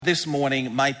This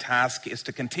morning, my task is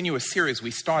to continue a series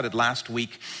we started last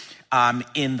week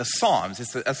in the Psalms.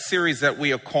 It's a series that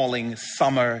we are calling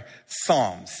Summer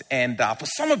Psalms. And for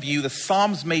some of you, the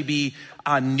Psalms may be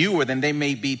newer than they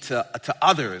may be to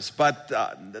others. But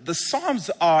the Psalms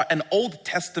are an Old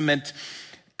Testament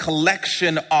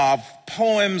collection of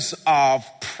poems of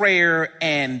prayer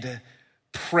and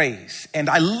praise. And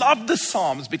I love the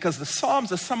Psalms because the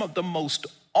Psalms are some of the most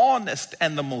honest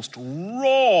and the most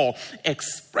raw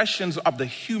expressions of the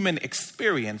human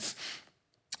experience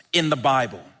in the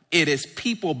Bible. It is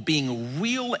people being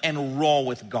real and raw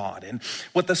with God. And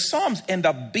what the Psalms end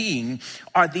up being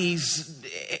are these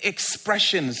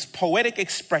expressions, poetic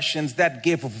expressions that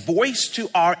give voice to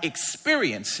our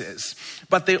experiences,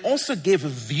 but they also give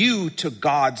view to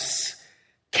God's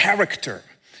character.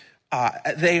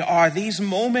 They are these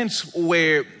moments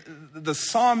where the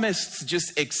psalmists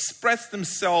just express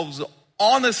themselves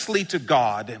honestly to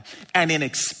God, and in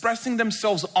expressing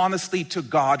themselves honestly to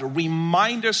God,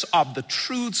 remind us of the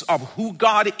truths of who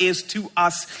God is to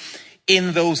us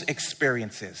in those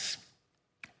experiences.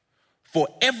 For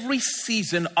every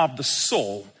season of the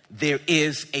soul, there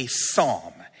is a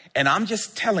psalm. And I'm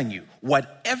just telling you,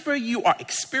 whatever you are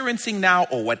experiencing now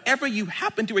or whatever you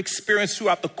happen to experience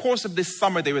throughout the course of this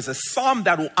summer, there is a psalm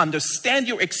that will understand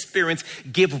your experience,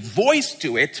 give voice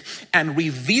to it, and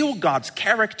reveal God's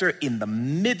character in the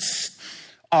midst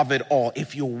of it all.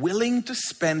 If you're willing to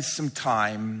spend some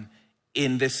time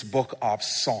in this book of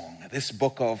song, this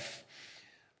book of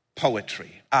poetry.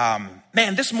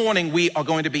 This morning we are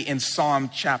going to be in Psalm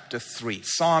chapter 3.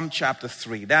 Psalm chapter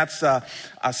 3. That's a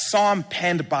psalm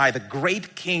penned by the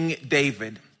great King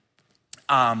David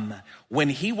when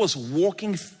he was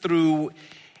walking through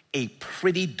a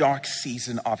pretty dark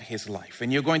season of his life.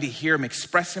 And you're going to hear him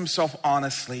express himself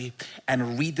honestly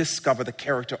and rediscover the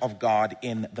character of God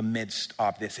in the midst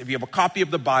of this. If you have a copy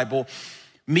of the Bible,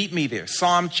 meet me there.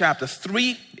 Psalm chapter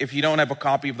 3. If you don't have a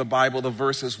copy of the Bible, the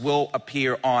verses will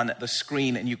appear on the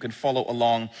screen and you can follow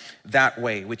along that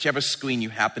way, whichever screen you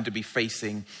happen to be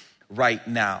facing right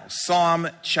now. Psalm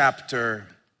chapter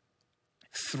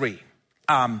 3.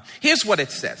 Here's what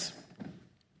it says.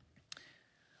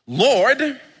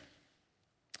 Lord,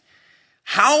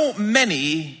 how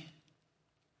many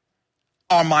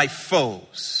are my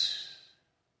foes?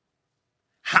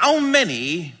 How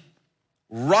many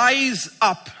rise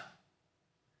up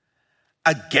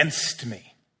against me?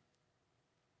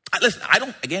 Listen,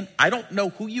 I don't know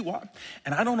who you are,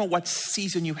 and I don't know what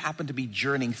season you happen to be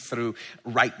journeying through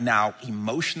right now,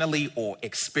 emotionally or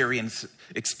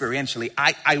experientially.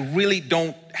 I really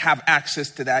don't have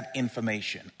access to that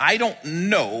information. I don't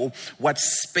know what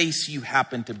space you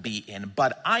happen to be in,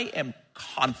 but I am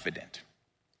confident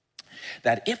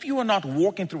that if you are not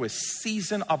walking through a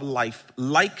season of life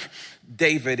like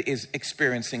David is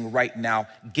experiencing right now,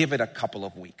 give it a couple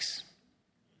of weeks.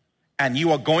 And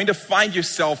you are going to find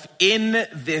yourself in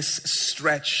this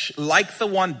stretch like the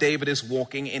one David is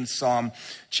walking in Psalm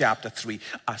chapter 3.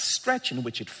 A stretch in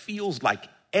which it feels like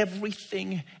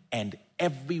everything and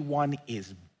everyone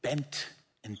is bent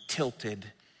and tilted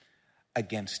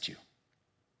against you.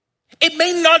 It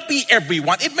may not be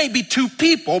everyone. It may be two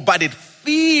people, but it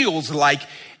feels like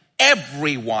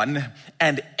everyone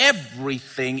and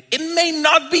everything. It may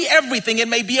not be everything. It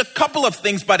may be a couple of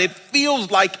things, but it feels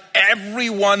like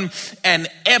everyone and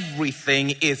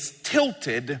everything is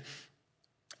tilted,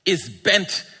 is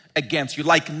bent against you.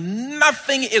 Like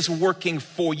nothing is working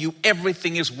for you.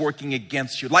 Everything is working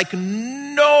against you. Like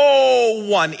no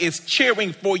one is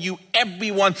cheering for you.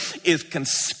 Everyone is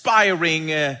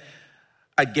conspiring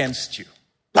against you.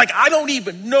 Like, I don't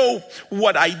even know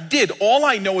what I did. All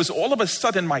I know is all of a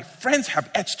sudden my friends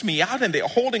have etched me out and they're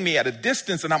holding me at a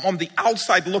distance and I'm on the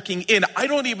outside looking in. I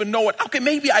don't even know what. Okay,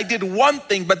 maybe I did one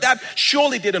thing, but that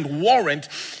surely didn't warrant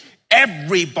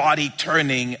everybody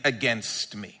turning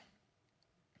against me.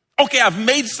 Okay, I've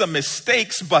made some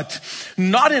mistakes, but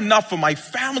not enough for my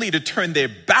family to turn their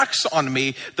backs on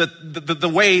me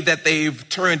the way that they've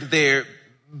turned their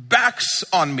backs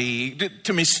on me,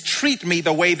 to mistreat me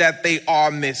the way that they are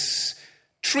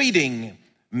mistreating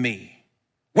me.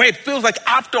 Where it feels like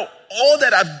after all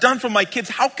that I've done for my kids,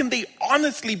 how can they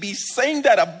honestly be saying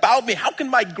that about me? How can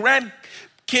my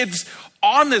grandkids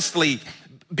honestly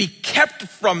be kept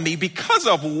from me because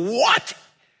of what?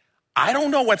 I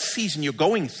don't know what season you're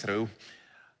going through,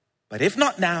 but if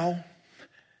not now,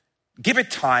 Give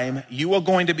it time. You are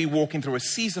going to be walking through a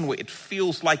season where it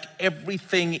feels like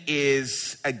everything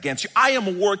is against you. I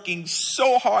am working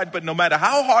so hard, but no matter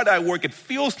how hard I work, it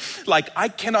feels like I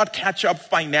cannot catch up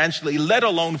financially, let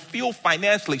alone feel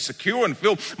financially secure and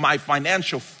feel my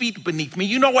financial feet beneath me.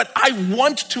 You know what? I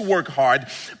want to work hard,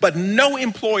 but no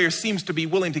employer seems to be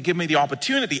willing to give me the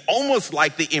opportunity. Almost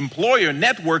like the employer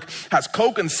network has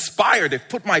co-conspired. They've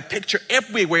put my picture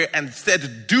everywhere and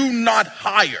said, do not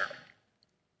hire.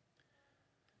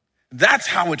 That's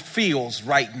how it feels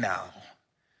right now.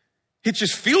 It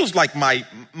just feels like my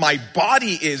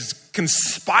body is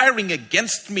conspiring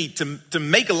against me to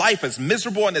make life as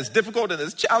miserable and as difficult and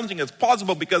as challenging as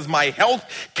possible because my health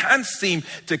can't seem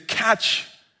to catch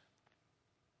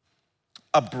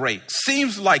a break.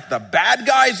 Seems like the bad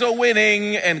guys are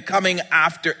winning and coming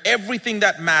after everything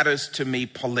that matters to me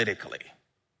politically.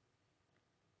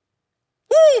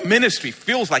 Woo! Ministry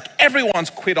feels like everyone's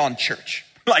quit on church.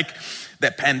 Like the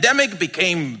pandemic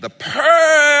became the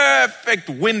perfect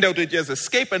window to just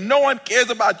escape and no one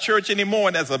cares about church anymore.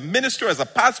 And as a minister, as a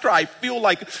pastor, I feel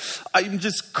like I'm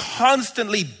just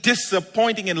constantly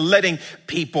disappointing and letting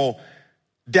people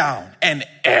down. And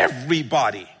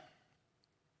everybody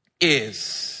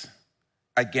is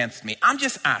against me. I'm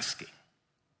just asking,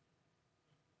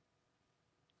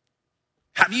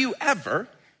 have you ever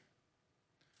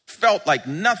felt like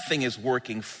nothing is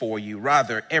working for you,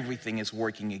 rather everything is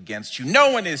working against you?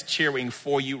 No one is cheering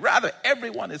for you, rather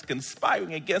everyone is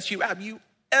conspiring against you. Have you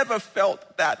ever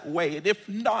felt that way? And if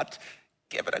not,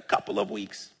 give it a couple of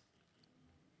weeks.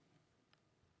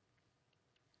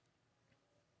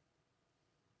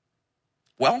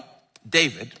 Well,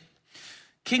 David,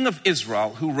 king of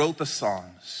Israel, who wrote the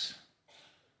Psalms,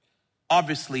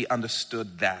 obviously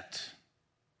understood that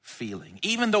feeling.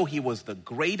 Even though he was the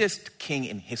greatest king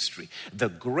in history, the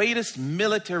greatest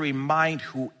military mind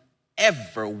who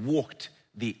ever walked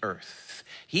the earth,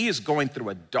 he is going through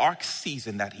a dark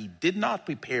season that he did not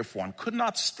prepare for and could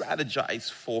not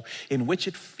strategize for, in which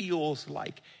it feels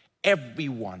like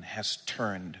everyone has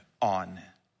turned on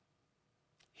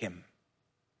him.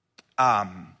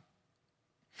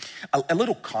 A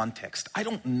little context. I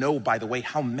don't know, by the way,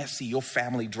 how messy your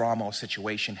family drama or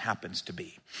situation happens to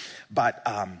be. But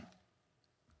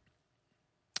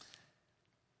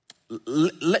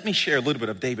let me share a little bit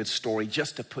of David's story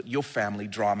just to put your family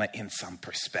drama in some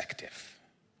perspective.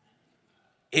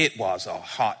 It was a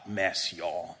hot mess,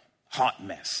 y'all. Hot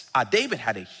mess. David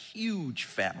had a huge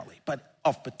family, but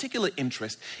of particular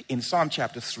interest in Psalm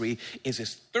chapter 3 is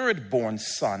his third-born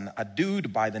son, a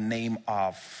dude by the name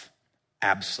of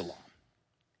Absalom,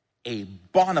 a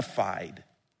bona fide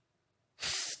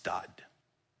stud.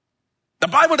 The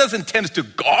Bible doesn't tend to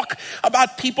gawk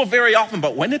about people very often,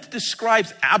 but when it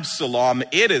describes Absalom,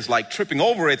 it is like tripping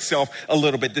over itself a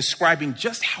little bit, describing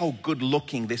just how good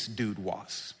looking this dude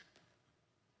was.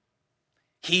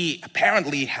 He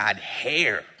apparently had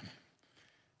hair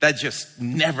that just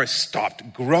never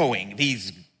stopped growing,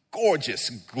 these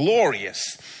gorgeous,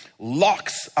 glorious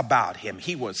locks about him.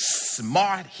 He was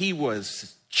smart. He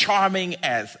was charming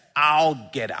as I'll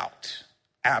get out.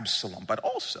 Absalom, but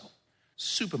also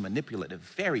super manipulative,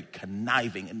 very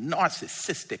conniving, and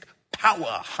narcissistic,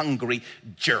 power-hungry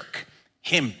jerk.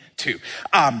 Him too.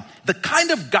 The kind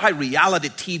of guy reality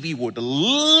TV would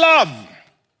love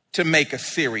to make a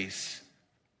series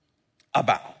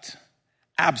about.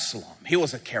 Absalom, he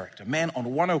was a character. Man,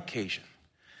 on one occasion,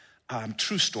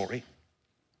 true story,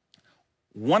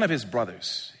 one of his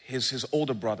brothers, his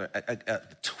older brother, a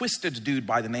twisted dude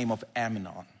by the name of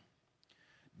Amnon,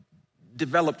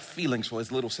 developed feelings for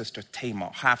his little sister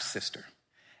Tamar, half-sister,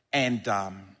 and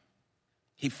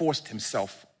he forced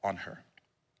himself on her.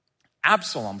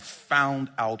 Absalom found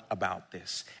out about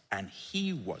this, and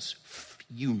he was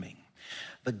fuming.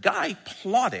 The guy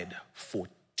plotted for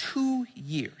 2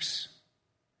 years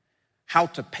how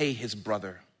to pay his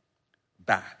brother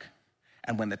back.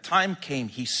 And when the time came,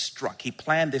 he struck. He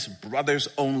planned this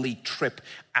brothers-only trip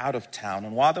out of town.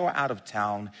 And while they were out of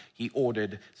town, he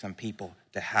ordered some people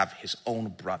to have his own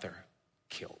brother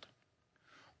killed.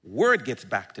 Word gets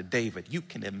back to David. You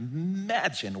can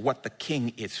imagine what the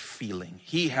king is feeling.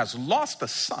 He has lost a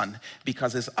son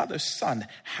because his other son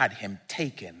had him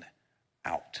taken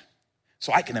out.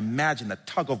 So I can imagine the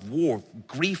tug of war,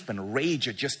 grief and rage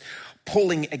are just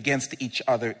pulling against each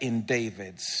other in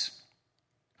David's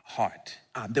heart.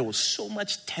 there was so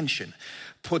much tension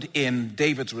put in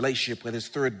David's relationship with his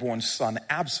third-born son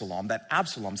Absalom that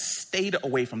Absalom stayed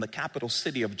away from the capital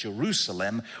city of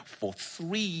Jerusalem for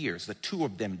 3 years. The two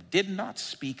of them did not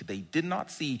speak. They did not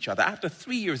see each other. After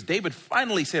 3 years, David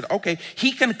finally said, okay,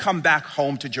 he can come back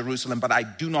home to Jerusalem, but I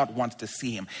do not want to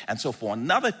see him. And so for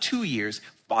another 2 years,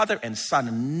 father and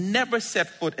son never set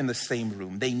foot in the same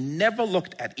room. They never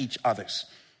looked at each other's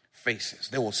faces.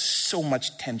 There was so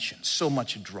much tension, so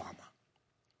much drama.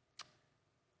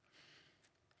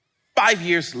 5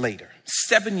 years later,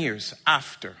 7 years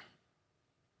after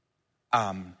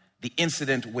the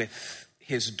incident with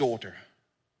his daughter,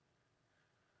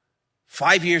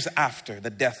 5 years after the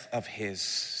death of his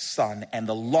son and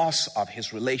the loss of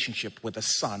his relationship with the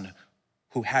son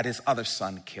who had his other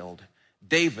son killed,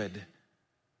 David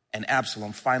and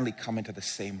Absalom finally come into the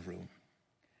same room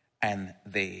and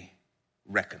they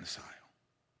reconcile.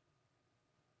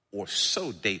 Or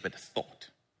so David thought.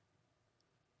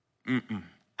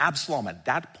 Absalom at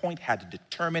that point had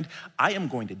determined, I am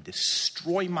going to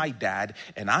destroy my dad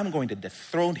and I'm going to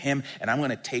dethrone him and I'm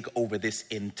going to take over this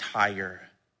entire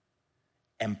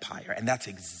empire. And that's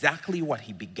exactly what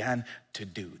he began to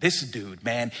do. This dude,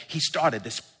 man, he started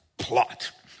this plot.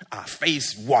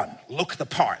 Phase 1, look the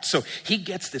part. So he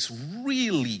gets this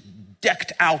really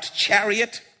decked out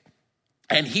chariot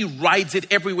and he rides it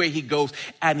everywhere he goes.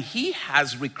 And he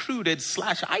has recruited /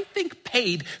 I think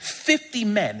paid 50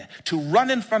 men to run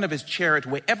in front of his chariot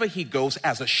wherever he goes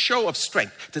as a show of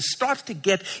strength, to start to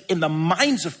get in the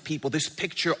minds of people this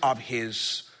picture of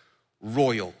his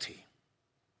royalty.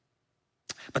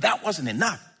 But that wasn't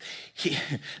enough.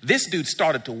 This dude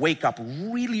started to wake up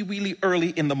really, really early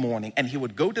in the morning, and he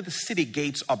would go to the city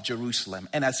gates of Jerusalem.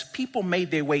 And as people made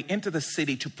their way into the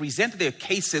city to present their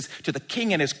cases to the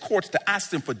king and his courts, to ask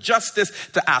them for justice,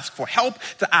 to ask for help,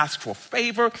 to ask for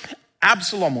favor,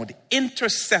 Absalom would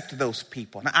intercept those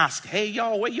people and ask, hey,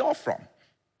 y'all, where y'all from?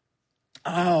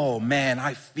 Oh, man,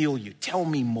 I feel you. Tell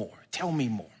me more. Tell me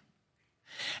more.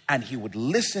 And he would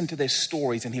listen to their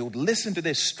stories and he would listen to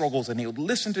their struggles and he would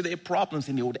listen to their problems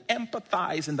and he would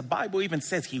empathize. And the Bible even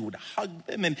says he would hug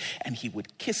them and he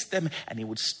would kiss them and he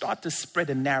would start to spread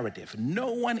a narrative.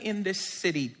 No one in this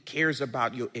city cares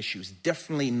about your issues.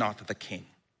 Definitely not the king.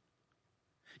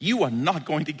 You are not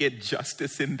going to get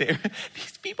justice in there.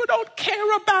 These people don't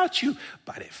care about you.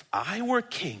 But if I were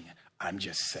king, I'm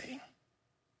just saying.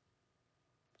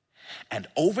 And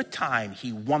over time,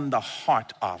 he won the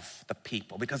heart of the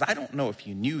people. Because I don't know if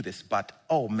you knew this, but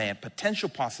oh man, potential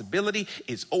possibility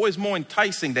is always more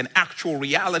enticing than actual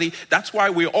reality. That's why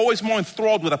we're always more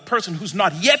enthralled with a person who's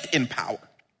not yet in power.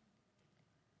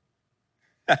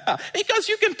 Because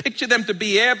you can picture them to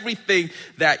be everything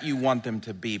that you want them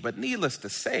to be. But needless to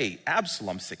say,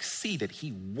 Absalom succeeded.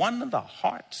 He won the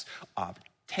hearts of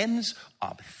tens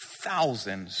of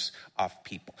thousands of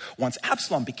people. Once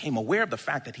Absalom became aware of the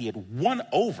fact that he had won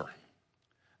over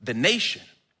the nation,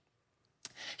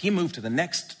 he moved to the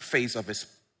next phase of his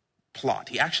plot.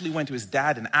 He actually went to his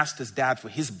dad and asked his dad for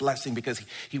his blessing because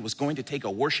he was going to take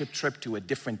a worship trip to a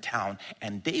different town.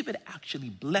 And David actually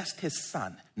blessed his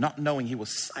son, not knowing he was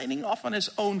signing off on his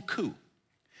own coup.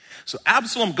 So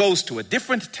Absalom goes to a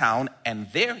different town and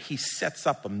there he sets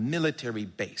up a military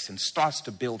base and starts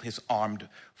to build his armed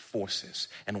forces.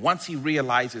 And once he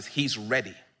realizes he's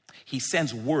ready, he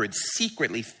sends word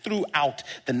secretly throughout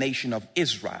the nation of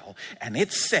Israel. And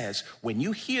it says, when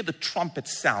you hear the trumpet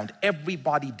sound,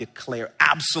 everybody declare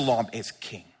Absalom is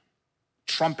king.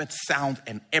 Trumpet sound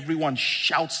and everyone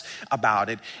shouts about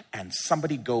it. And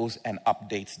somebody goes and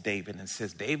updates David and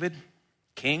says, David,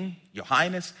 King, Your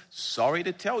Highness, sorry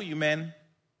to tell you, man,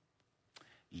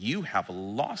 you have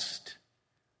lost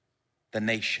the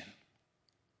nation.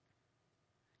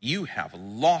 You have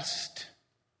lost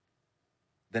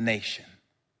the nation.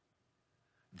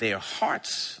 Their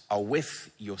hearts are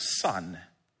with your son,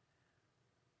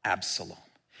 Absalom.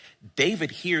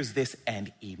 David hears this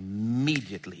and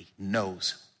immediately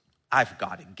knows, I've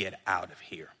got to get out of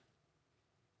here.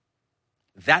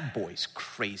 That boy's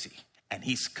crazy. And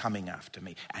he's coming after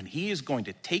me. And he is going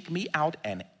to take me out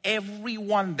and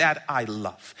everyone that I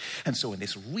love. And so in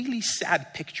this really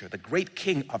sad picture, the great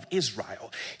king of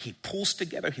Israel, he pulls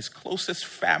together his closest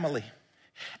family.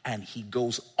 And he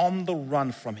goes on the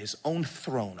run from his own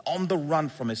throne, on the run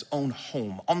from his own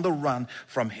home, on the run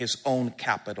from his own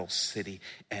capital city.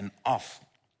 And off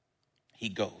he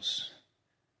goes.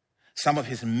 Some of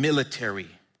his military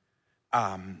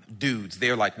dudes,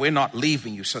 they're like, we're not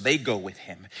leaving you, so they go with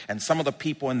him. And some of the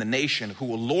people in the nation who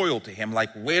were loyal to him,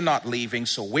 like, we're not leaving,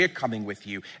 so we're coming with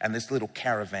you. And this little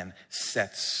caravan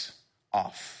sets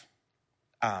off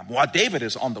While David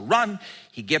is on the run,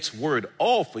 he gets word,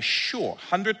 for sure,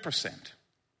 100%.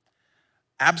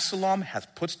 Absalom has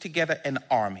put together an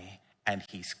army and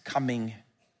he's coming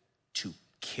to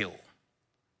kill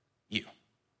you.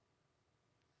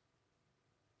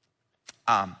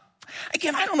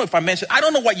 Again, I don't know if I mentioned, I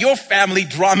don't know what your family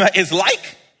drama is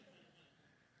like.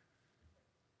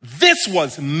 This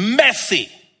was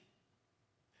messy.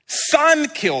 Son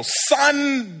kills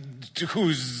son,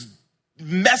 who's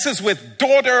messes with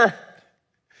daughter,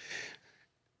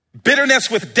 bitterness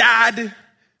with dad,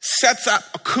 sets up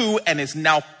a coup and is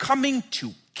now coming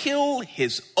to kill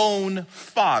his own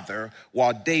father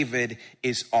while David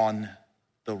is on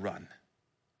the run.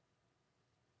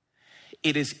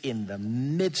 It is in the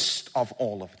midst of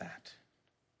all of that.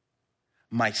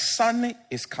 My son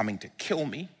is coming to kill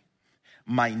me.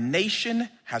 My nation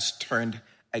has turned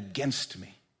against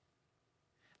me.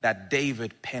 That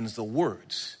David pens the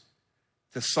words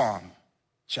to Psalm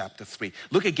chapter 3.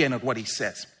 Look again at what he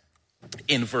says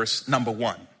in verse number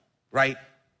 1, right?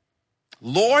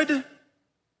 Lord,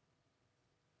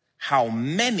 how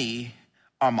many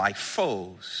are my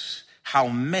foes? How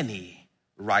many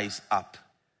rise up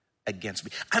against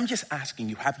me? I'm just asking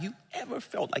you, have you ever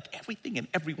felt like everything and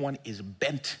everyone is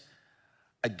bent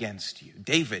against you?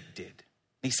 David did.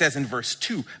 He says in verse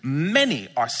 2, many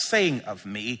are saying of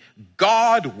me,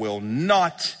 God will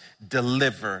not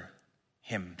deliver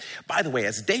him. By the way,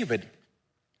 as David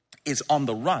is on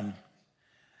the run,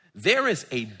 there is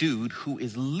a dude who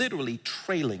is literally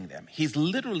trailing them. He's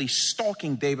literally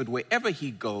stalking David wherever he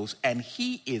goes, and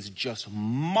he is just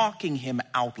mocking him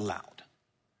out loud.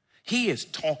 He is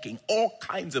talking all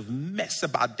kinds of mess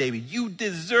about David. You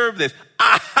deserve this.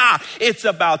 Aha! It's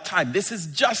about time. This is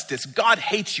justice. God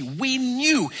hates you. We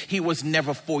knew he was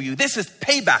never for you. This is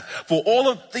payback for all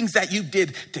of the things that you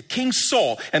did to King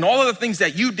Saul and all of the things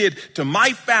that you did to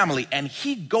my family. And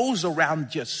he goes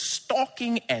around just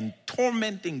stalking and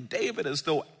tormenting David as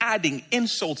though adding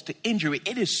insults to injury.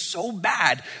 It is so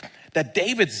bad that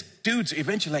David's dudes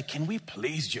eventually like, can we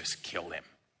please just kill him?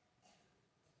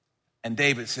 And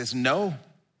David says, no,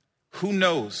 who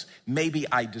knows? Maybe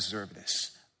I deserve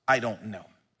this. I don't know.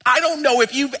 I don't know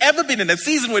if you've ever been in a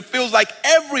season where it feels like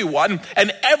everyone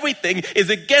and everything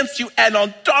is against you. And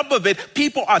on top of it,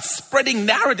 people are spreading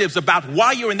narratives about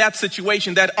why you're in that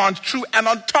situation that aren't true. And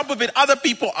on top of it, other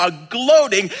people are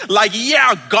gloating like,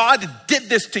 yeah, God did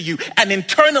this to you. And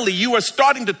internally, you are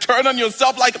starting to turn on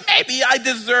yourself like, maybe I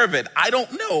deserve it. I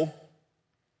don't know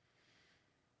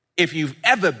if you've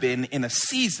ever been in a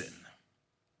season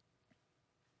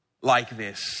like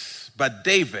this, but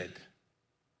David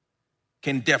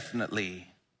can definitely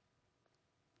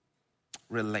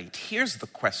relate. Here's the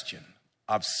question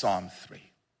of Psalm 3.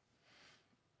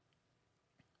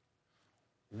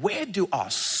 Where do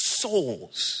our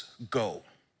souls go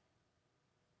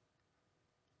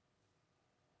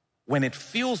when it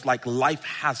feels like life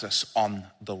has us on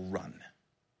the run?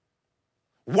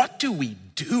 What do we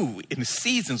do in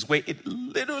seasons where it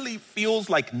literally feels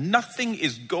like nothing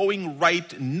is going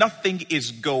right, nothing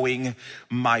is going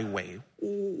my way?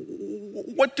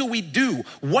 What do we do?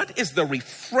 What is the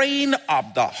refrain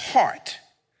of the heart?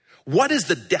 What is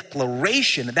the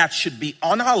declaration that should be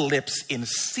on our lips in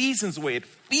seasons where it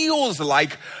feels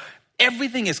like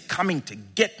everything is coming to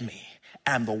get me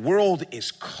and the world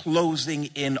is closing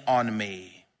in on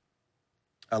me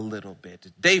a little bit?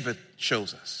 David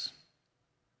shows us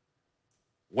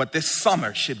what this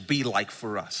summer should be like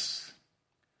for us.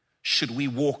 Should we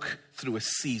walk through a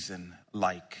season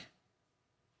like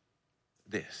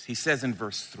this? He says in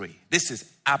verse 3, this is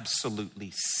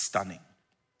absolutely stunning.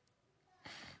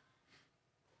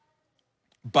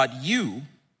 But you,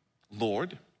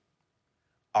 Lord,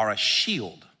 are a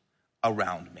shield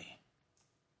around me,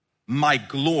 my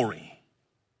glory,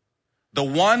 the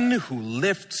one who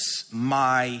lifts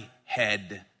my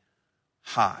head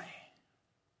high.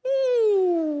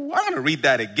 I'm going to read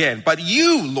that again. But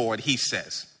you, Lord, he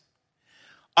says,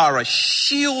 are a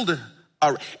shield.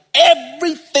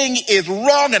 Everything is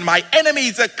wrong and my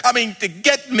enemies are coming to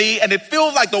get me and it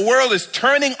feels like the world is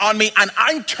turning on me and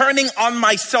I'm turning on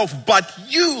myself. But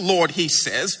you, Lord, he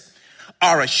says,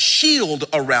 are a shield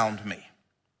around me,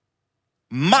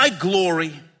 my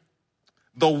glory,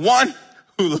 the one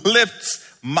who lifts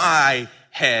my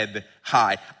head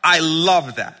high. I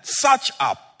love that. Such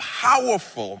a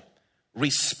powerful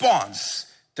response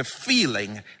to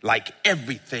feeling like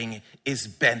everything is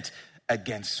bent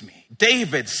against me.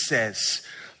 David says,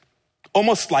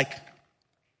 almost like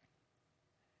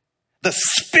the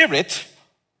Spirit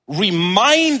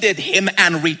reminded him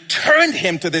and returned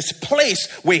him to this place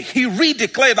where he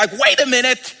redeclared, like, wait a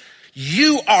minute,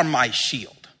 you are my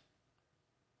shield.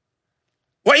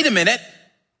 Wait a minute.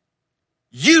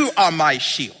 You are my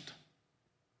shield.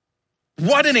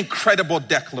 What an incredible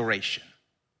declaration.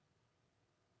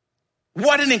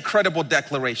 What an incredible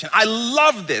declaration. I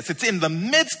love this. It's in the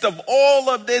midst of all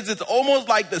of this. It's almost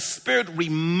like the Spirit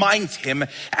reminds him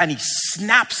and he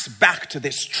snaps back to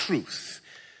this truth.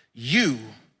 You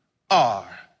are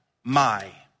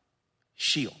my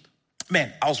shield.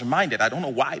 Man, I was reminded, I don't know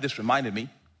why this reminded me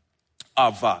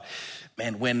of,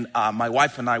 when my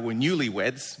wife and I were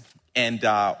newlyweds and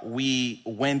we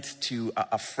went to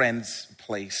a friend's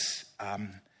place.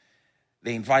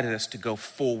 They invited us to go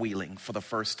four-wheeling for the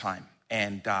first time.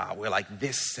 And we're like,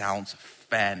 this sounds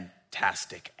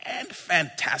fantastic. And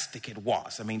fantastic it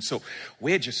was. I mean, so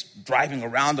we're just driving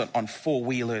around on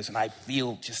four-wheelers and I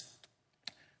feel just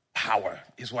power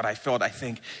is what I felt, I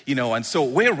think, and so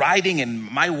we're riding and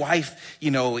my wife,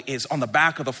 is on the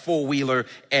back of the four-wheeler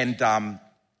and,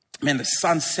 the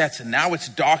sun sets and now it's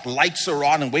dark, lights are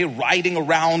on and we're riding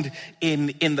around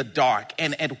in the dark.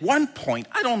 And at one point,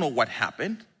 I don't know what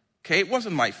happened. Okay, it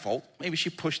wasn't my fault. Maybe she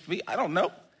pushed me. I don't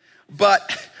know.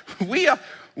 But we are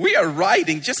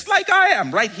riding just like I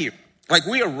am right here. Like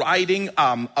we are riding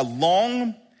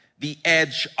along the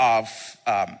edge of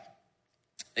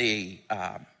a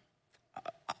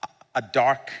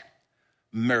dark,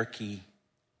 murky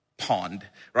pond,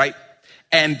 right?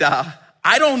 And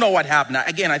I don't know what happened.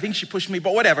 Again, I think she pushed me,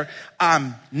 but whatever.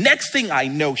 Next thing I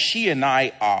know, she and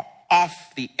I are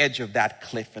off the edge of that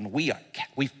cliff and we've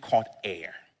caught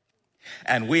air.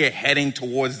 And we're heading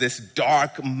towards this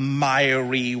dark,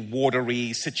 miry,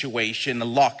 watery situation, the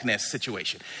Loch Ness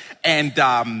situation.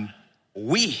 And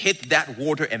we hit that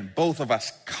water and both of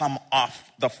us come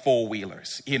off the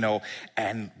four-wheelers,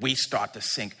 and we start to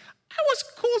sink. I was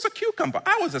cool as a cucumber.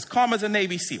 I was as calm as a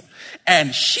Navy SEAL.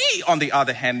 And she, on the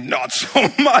other hand, not so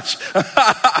much.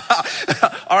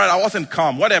 All right, I wasn't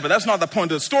calm. Whatever. That's not the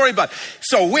point of the story. But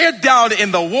so we're down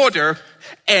in the water.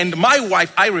 And my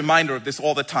wife, I remind her of this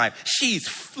all the time. She's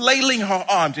flailing her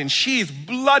arms and she's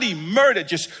bloody murdered,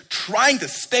 just trying to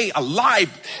stay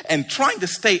alive and trying to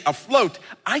stay afloat.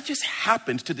 I just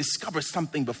happened to discover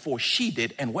something before she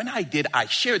did. And when I did, I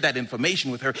shared that information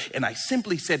with her. And I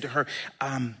simply said to her,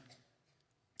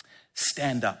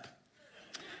 stand up.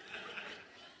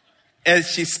 As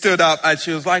she stood up, and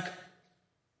she was like,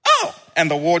 oh,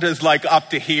 and the water's like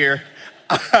up to here.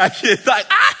 She's like,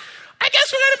 I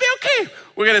guess we're going to be okay.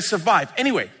 We're going to survive.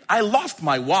 Anyway, I lost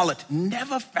my wallet,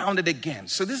 never found it again.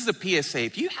 So this is a PSA.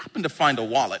 If you happen to find a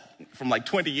wallet from like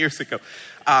 20 years ago,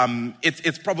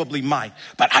 it's probably mine.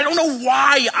 But I don't know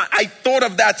why I thought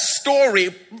of that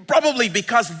story. Probably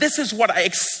because this is what I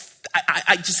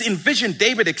just envision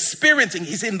David experiencing.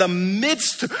 He's in the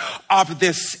midst of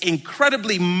this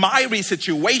incredibly miry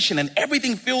situation and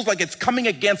everything feels like it's coming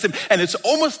against him. And it's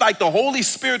almost like the Holy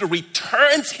Spirit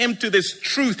returns him to this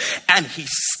truth and he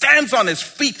stands on his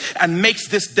feet and makes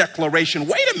this declaration.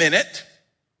 Wait a minute.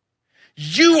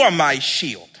 You are my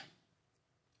shield.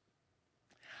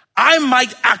 I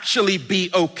might actually be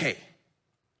okay.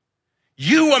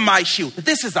 You are my shield.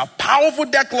 This is a powerful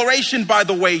declaration, by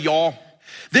the way, y'all.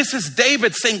 This is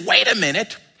David saying, wait a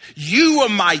minute, you are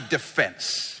my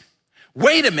defense.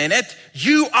 Wait a minute,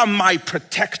 you are my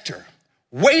protector.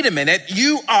 Wait a minute,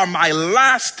 you are my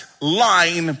last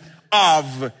line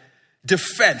of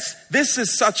defense. This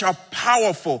is such a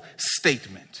powerful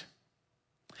statement.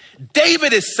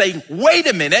 David is saying, wait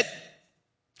a minute,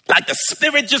 like the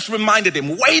Spirit just reminded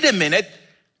him, wait a minute,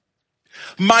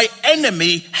 my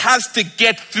enemy has to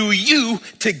get through you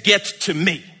to get to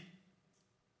me.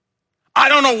 I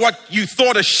don't know what you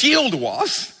thought a shield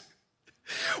was.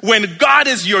 When God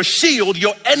is your shield,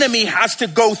 your enemy has to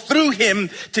go through him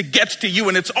to get to you.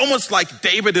 And it's almost like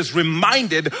David is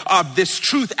reminded of this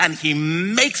truth and he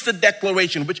makes the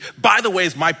declaration, which, by the way,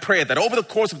 is my prayer, that over the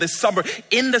course of this summer,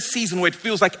 in the season where it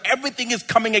feels like everything is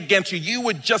coming against you, you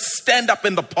would just stand up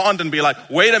in the pond and be like,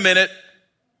 wait a minute.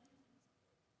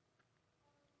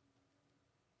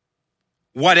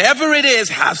 Whatever it is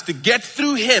has to get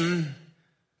through him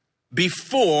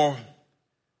before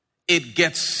it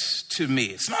gets to me.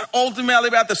 It's not ultimately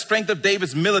about the strength of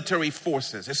David's military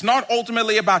forces. It's not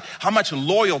ultimately about how much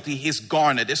loyalty he's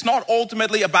garnered. It's not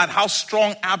ultimately about how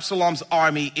strong Absalom's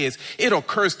army is. It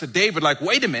occurs to David like,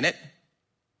 wait a minute.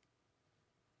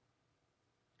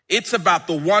 It's about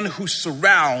the one who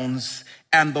surrounds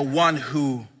and the one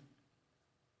who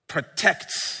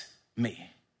protects me.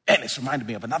 And it's reminded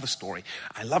me of another story.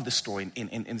 I love this story in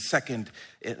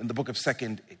the book of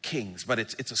 2 Kings, but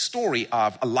it's a story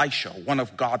of Elisha, one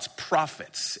of God's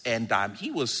prophets. And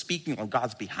he was speaking on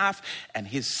God's behalf, and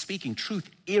his speaking truth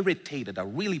irritated a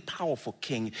really powerful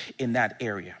king in that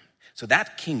area. So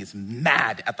that king is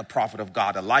mad at the prophet of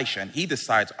God, Elisha, and he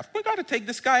decides, we got to take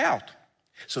this guy out.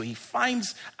 So he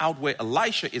finds out where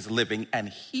Elisha is living, and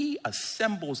he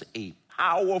assembles a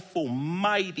powerful,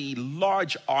 mighty,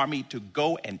 large army to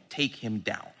go and take him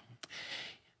down.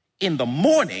 In the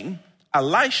morning,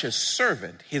 Elisha's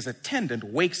servant, his attendant,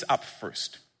 wakes up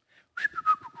first.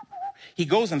 He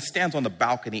goes and stands on the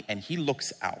balcony and he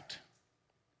looks out.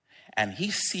 And he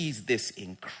sees this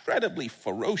incredibly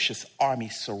ferocious army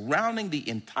surrounding the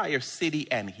entire city,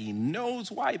 and he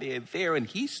knows why they're there, and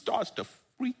he starts to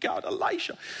freak out.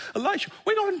 Elisha,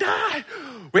 we're going to die.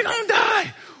 We're going to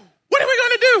die. What are we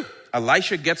going to do?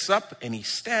 Elisha gets up and he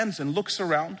stands and looks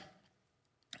around,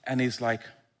 and he's like,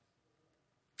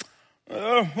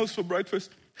 what's for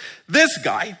breakfast? This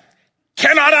guy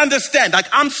cannot understand. Like,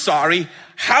 I'm sorry.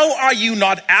 How are you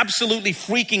not absolutely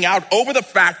freaking out over the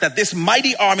fact that this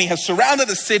mighty army has surrounded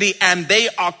the city and they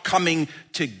are coming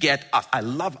to get us? I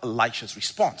love Elisha's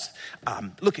response.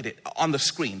 Look at it on the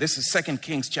screen. This is 2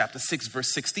 Kings chapter 6,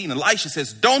 verse 16. Elisha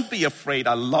says, don't be afraid.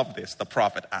 I love this. The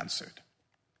prophet answered,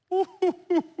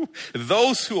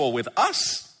 those who are with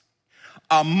us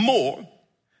are more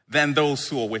than those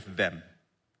who are with them.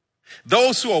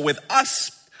 Those who are with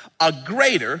us are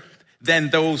greater than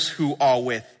those who are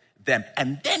with them.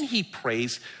 And then he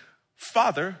prays,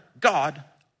 Father, God,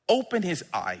 open his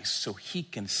eyes so he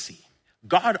can see.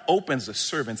 God opens the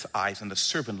servant's eyes, and the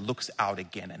servant looks out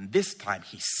again. And this time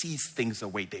he sees things the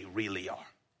way they really are.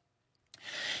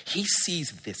 He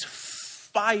sees this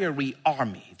fiery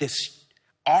army, this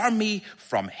army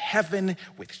from heaven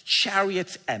with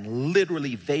chariots, and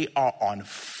literally they are on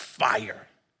fire.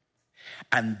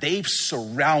 And they've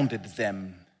surrounded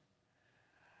them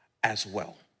as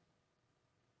well.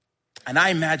 And I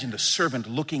imagine the servant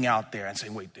looking out there and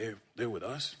saying, wait, they're with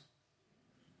us?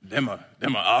 Them are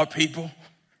our people?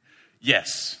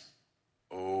 Yes.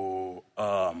 Oh,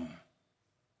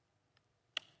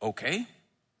 okay.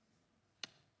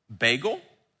 Bagel?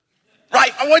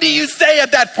 Right, what do you say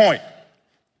at that point?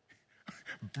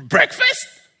 Breakfast?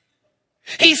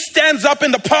 He stands up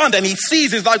in the pond and he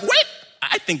sees, he's like, wait,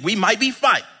 I think we might be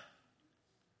fine.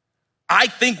 I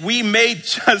think we may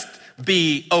just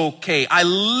be okay. I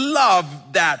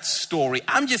love that story.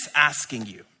 I'm just asking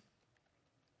you,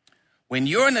 when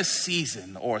you're in a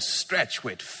season or a stretch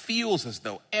where it feels as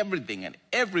though everything and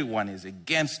everyone is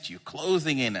against you,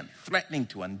 closing in and threatening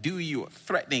to undo you or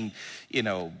threatening,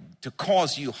 to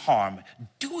cause you harm,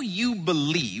 do you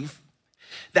believe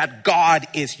that God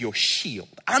is your shield?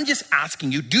 I'm just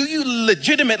asking you, do you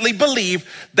legitimately believe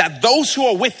that those who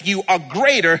are with you are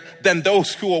greater than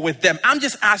those who are with them? I'm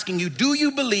just asking you, do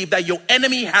you believe that your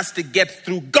enemy has to get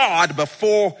through God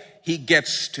before he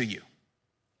gets to you?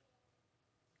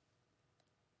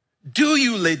 Do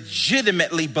you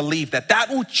legitimately believe that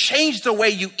will change the way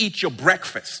you eat your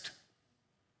breakfast?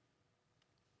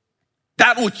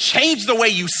 That will change the way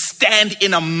you stand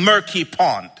in a murky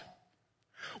pond?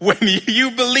 When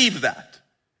you believe that,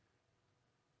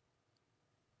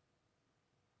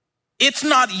 it's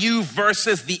not you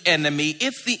versus the enemy.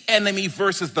 It's the enemy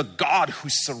versus the God who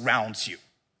surrounds you.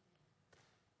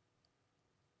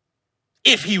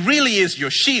 If he really is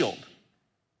your shield,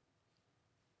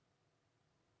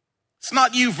 it's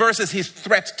not you versus his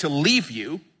threat to leave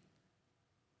you.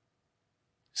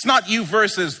 It's not you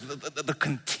versus the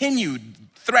continued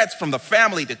threats from the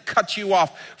family to cut you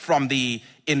off from the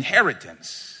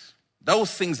inheritance.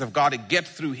 Those things have got to get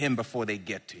through him before they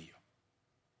get to you.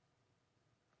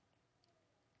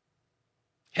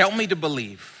 Help me to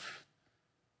believe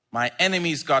my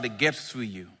enemy's got to get through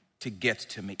you to get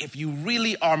to me. If you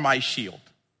really are my shield.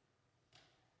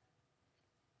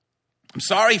 I'm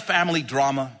sorry, family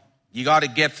drama. You got to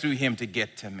get through him to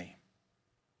get to me.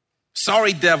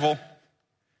 Sorry, devil.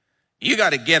 You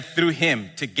got to get through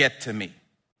him to get to me.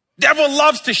 Devil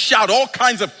loves to shout all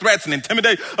kinds of threats and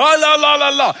intimidate. Oh, la, la, la,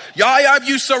 la. Yeah, I have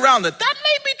you surrounded. That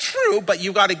may be true, but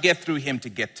you got to get through him to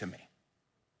get to me.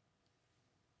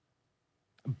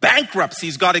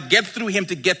 Bankruptcy's got to get through him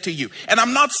to get to you. And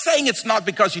I'm not saying it's not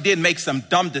because you did make some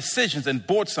dumb decisions and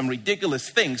bought some ridiculous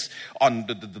things on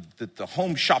the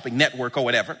home shopping network or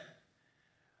whatever.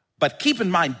 But keep in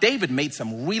mind, David made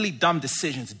some really dumb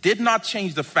decisions. Did not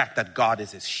change the fact that God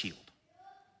is his shield.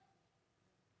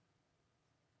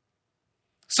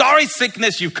 Sorry,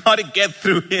 sickness, you've got to get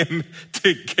through him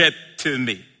to get to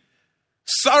me.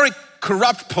 Sorry,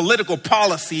 corrupt political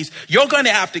policies, you're going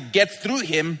to have to get through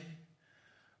him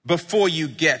before you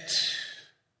get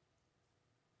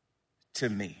to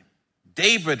me.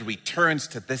 David returns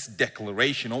to this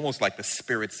declaration almost like the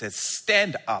Spirit says,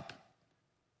 stand up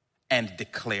and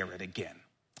declare it again.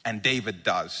 And David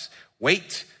does.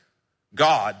 Wait,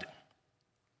 God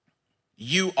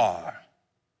you are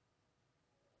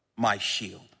my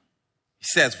shield. He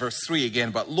says, verse 3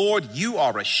 again, but Lord, you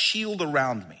are a shield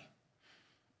around me,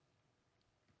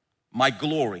 my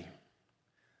glory,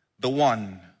 the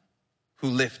one who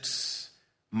lifts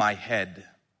my head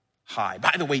high.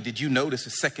 By the way, did you notice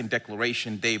the second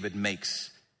declaration David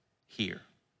makes here?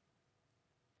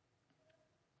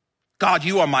 God,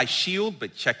 you are my shield,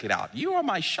 but check it out. You are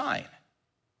my shine.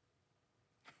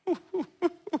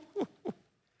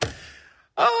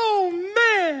 Oh,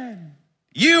 man.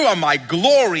 You are my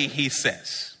glory, he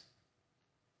says.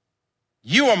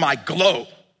 You are my glow.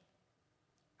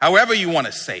 However you want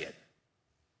to say it.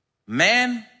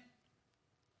 Man,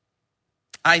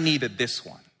 I needed this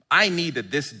one. I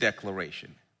needed this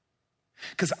declaration.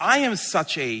 Because I am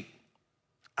such a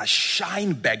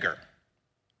shine beggar.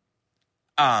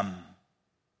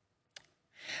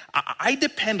 I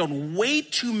depend on way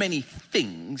too many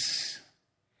things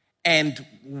and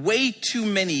way too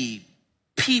many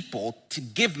people to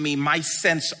give me my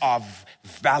sense of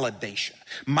validation,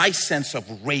 my sense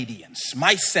of radiance,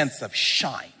 my sense of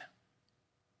shine.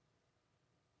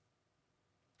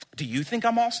 Do you think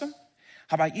I'm awesome?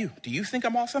 How about you? Do you think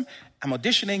I'm awesome? I'm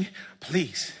auditioning.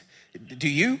 Please. Do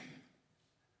you?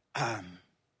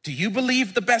 Do you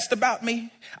believe the best about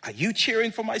me? Are you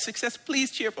cheering for my success? Please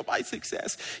cheer for my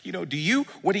success. What do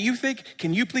you think?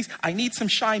 Can you please? I need some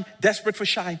shine, desperate for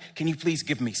shine. Can you please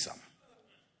give me some?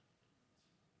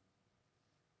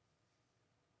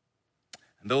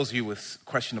 And those of you with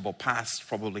questionable past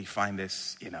probably find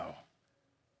this,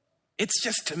 it's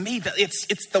just, to me, that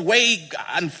it's the way,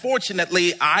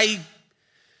 unfortunately, I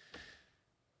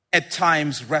at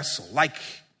times wrestle. Like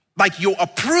your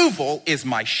approval is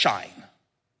my shine.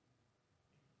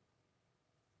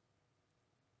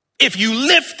 If you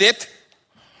lift it,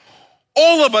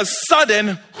 all of a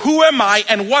sudden, who am I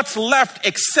and what's left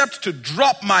except to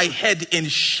drop my head in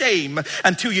shame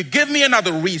until you give me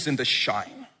another reason to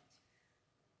shine?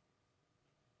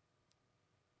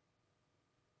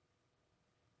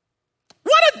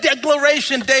 What a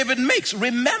declaration David makes.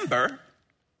 Remember,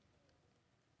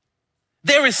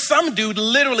 there is some dude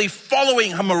literally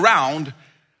following him around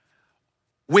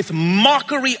with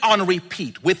mockery on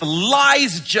repeat, with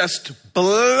lies just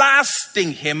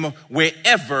blasting him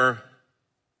wherever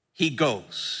he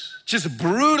goes, just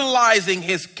brutalizing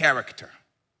his character.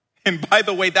 And by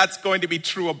the way, that's going to be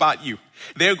true about you.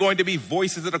 There are going to be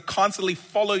voices that are constantly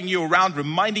following you around,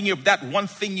 reminding you of that one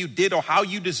thing you did, or how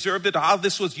you deserved it, or how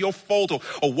this was your fault,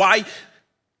 or why.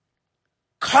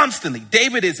 Constantly,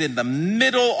 David is in the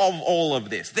middle of all of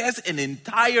this. There's an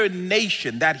entire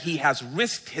nation that he has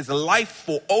risked his life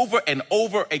for over and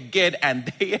over again,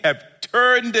 and they have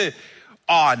turned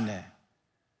on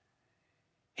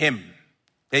him.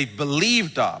 They've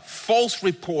believed a false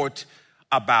report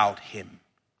about him.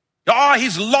 Oh,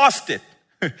 he's lost it.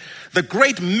 The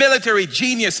great military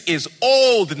genius is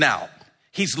old now.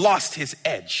 He's lost his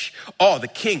edge. Oh, the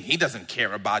king, he doesn't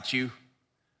care about you.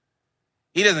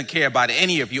 He doesn't care about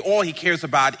any of you. All he cares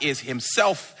about is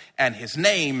himself and his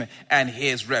name and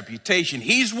his reputation.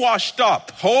 He's washed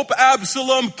up. Hope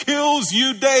Absalom kills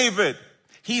you, David.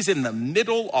 He's in the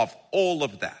middle of all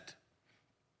of that.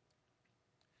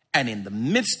 And in the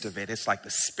midst of it, it's like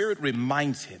the Spirit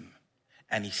reminds him,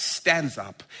 and he stands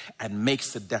up and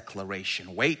makes the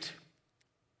declaration. Wait,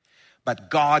 but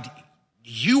God,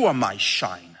 you are my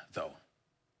shine, though.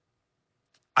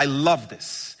 I love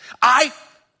this. I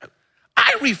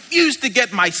refuse to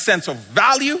get my sense of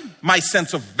value, my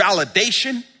sense of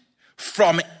validation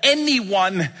from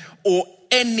anyone or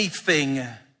anything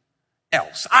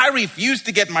else. I refuse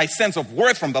to get my sense of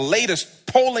worth from the latest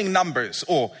polling numbers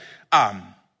or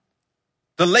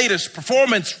the latest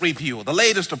performance review, the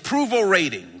latest approval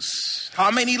ratings,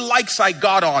 how many likes I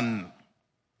got on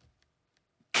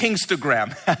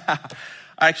Kingstagram.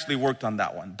 I actually worked on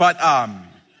that one. But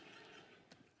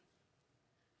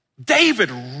David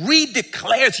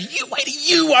redeclares,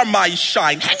 you are my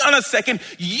shine. Hang on a second.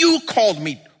 You called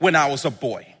me when I was a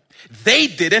boy. They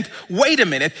didn't. Wait a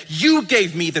minute. You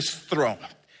gave me this throne.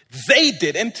 They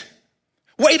didn't.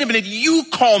 Wait a minute. You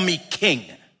call me king.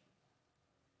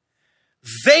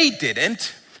 They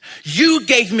didn't. You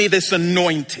gave me this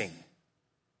anointing.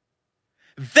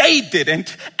 They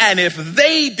didn't. And if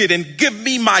they didn't give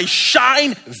me my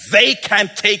shine, they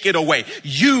can't take it away.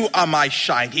 You are my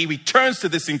shine. He returns to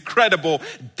this incredible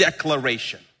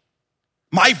declaration.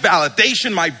 My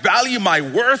validation, my value, my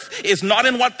worth is not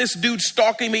in what this dude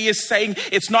stalking me is saying.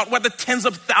 It's not what the tens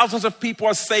of thousands of people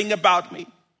are saying about me.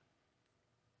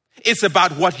 It's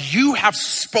about what you have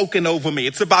spoken over me.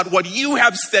 It's about what you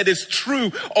have said is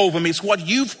true over me. It's what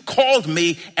you've called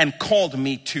me and called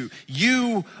me to.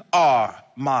 You are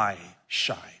my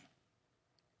shine.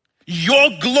 Your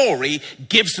glory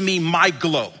gives me my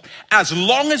glow. As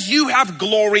long as you have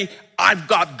glory, I've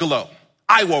got glow.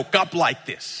 I woke up like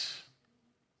this.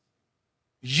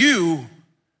 You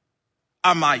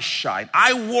are my shine.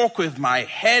 I walk with my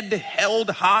head held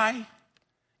high,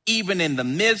 even in the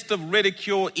midst of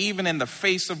ridicule, even in the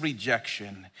face of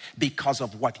rejection, because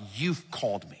of what you've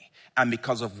called me and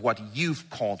because of what you've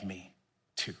called me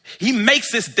to. He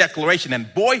makes this declaration,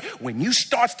 and boy, when you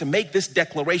start to make this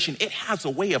declaration, it has a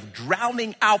way of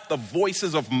drowning out the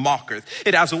voices of mockers.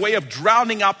 It has a way of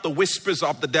drowning out the whispers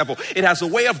of the devil. It has a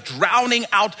way of drowning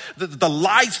out the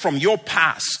lies from your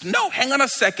past. No, hang on a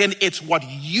second. It's what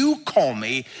you call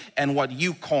me and what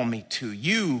you call me to.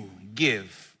 You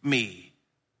give me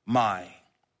my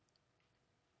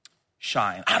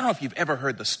shine. I don't know if you've ever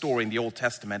heard the story in the Old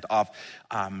Testament of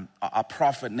a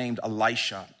prophet named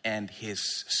Elisha and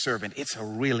his servant. It's a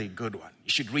really good one.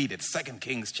 You should read it. 2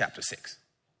 Kings chapter 6.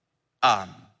 But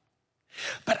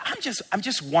I'm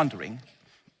just wondering,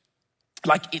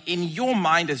 like in your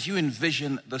mind as you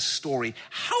envision the story,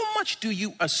 how much do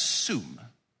you assume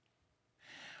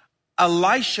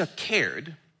Elisha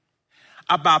cared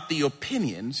about the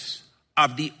opinions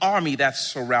of the army that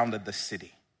surrounded the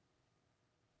city?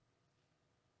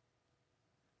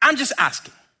 I'm just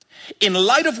asking, in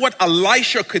light of what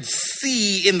Elisha could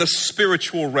see in the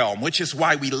spiritual realm, which is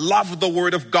why we love the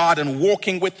word of God and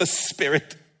walking with the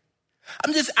Spirit,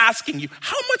 I'm just asking you,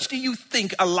 how much do you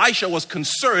think Elisha was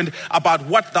concerned about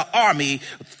what the army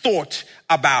thought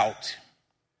about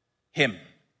him?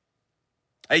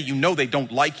 Hey, you know they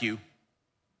don't like you.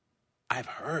 I've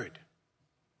heard.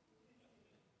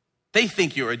 They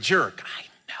think you're a jerk. I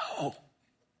know.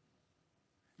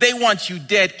 They want you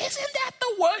dead. Isn't that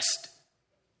the worst?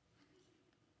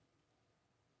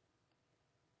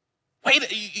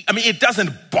 Wait, I mean, it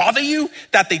doesn't bother you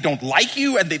that they don't like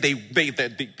you and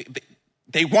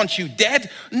they want you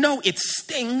dead? No, it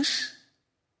stings.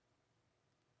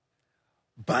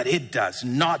 But it does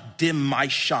not dim my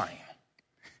shine.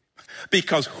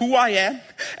 Because who I am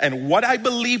and what I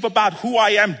believe about who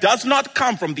I am does not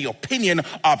come from the opinion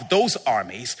of those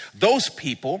armies, those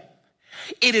people.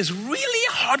 It is really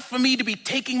hard for me to be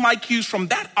taking my cues from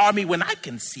that army when I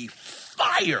can see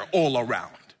fire all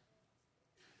around.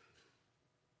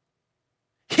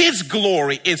 His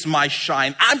glory is my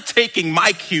shine. I'm taking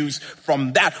my cues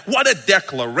from that. What a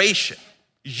declaration.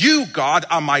 You, God,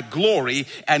 are my glory,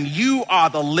 and you are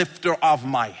the lifter of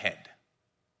my head.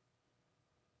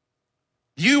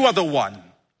 You are the one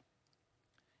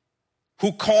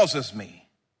who causes me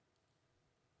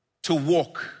to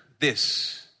walk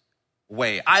this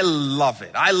way. I love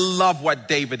it. I love what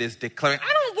David is declaring.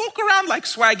 I don't walk around like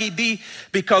Swaggy D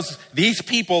because these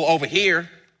people over here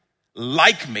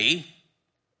like me.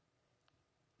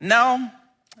 No,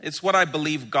 it's what I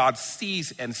believe God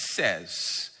sees and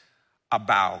says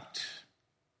about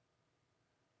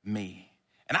me.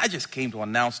 And I just came to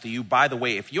announce to you, by the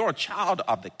way, if you're a child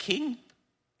of the King,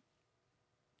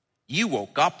 you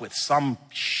woke up with some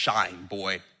shine,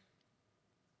 boy.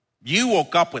 You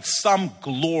woke up with some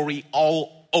glory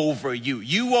all over you.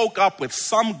 You woke up with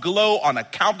some glow on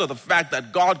account of the fact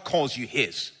that God calls you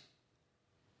his.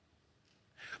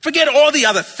 Forget all the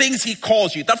other things he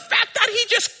calls you. The fact that he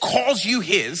just calls you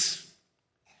his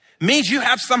means you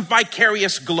have some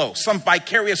vicarious glow, some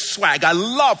vicarious swag. I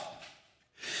love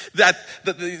that,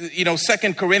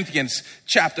 2 Corinthians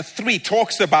chapter 3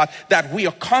 talks about that we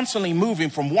are constantly moving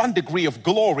from one degree of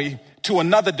glory to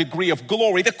another degree of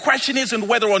glory. The question isn't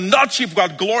whether or not you've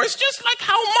got glory. It's just like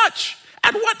how much,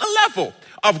 at what level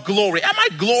of glory. Am I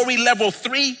glory level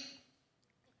 3?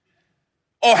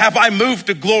 Or have I moved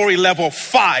to glory level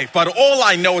 5? But all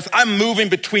I know is I'm moving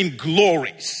between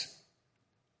glories.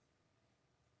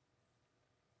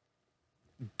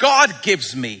 God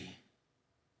gives me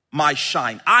my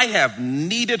shine. I have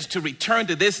needed to return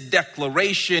to this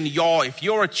declaration, y'all. If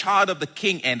you're a child of the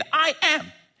King, and I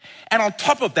am, and on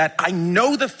top of that, I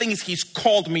know the things he's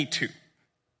called me to.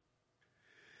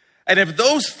 And if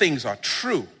those things are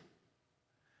true,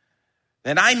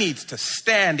 then I need to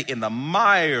stand in the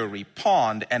miry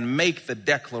pond and make the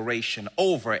declaration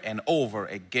over and over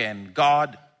again.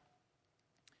 God,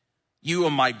 you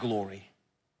are my glory.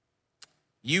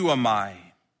 You are my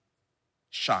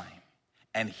shine.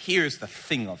 And here's the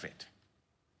thing of it.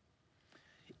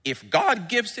 If God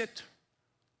gives it,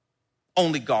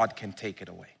 only God can take it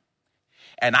away.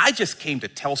 And I just came to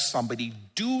tell somebody,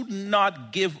 do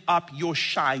not give up your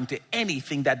shine to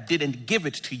anything that didn't give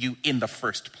it to you in the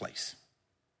first place.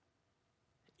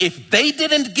 If they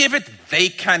didn't give it, they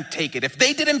can't take it. If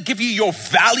they didn't give you your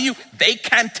value, they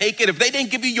can't take it. If they didn't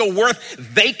give you your worth,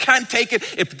 they can't take it.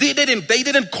 If they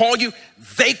didn't call you,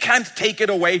 they can't take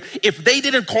it away. If they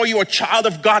didn't call you a child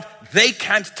of God, they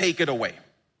can't take it away.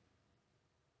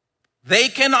 They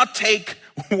cannot take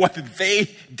what they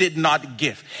did not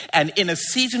give. And in a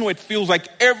season where it feels like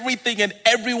everything and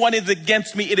everyone is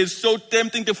against me, it is so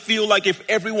tempting to feel like if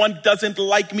everyone doesn't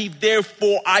like me,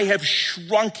 therefore I have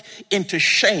shrunk into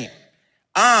shame.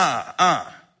 I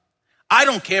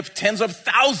don't care if tens of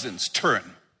thousands turn.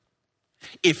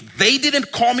 If they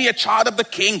didn't call me a child of the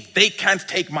King, they can't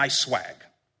take my swag.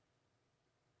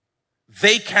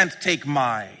 They can't take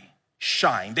my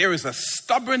shine. There is a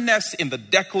stubbornness in the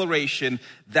declaration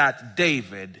that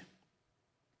David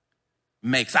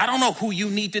makes. I don't know who you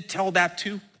need to tell that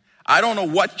to. I don't know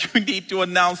what you need to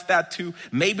announce that to.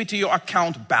 Maybe to your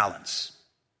account balance.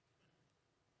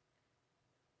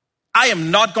 I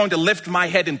am not going to lift my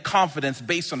head in confidence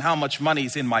based on how much money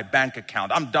is in my bank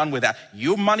account. I'm done with that.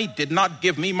 Your money did not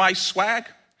give me my swag.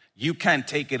 You can't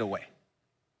take it away.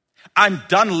 I'm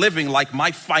done living like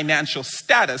my financial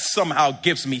status somehow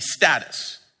gives me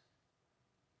status.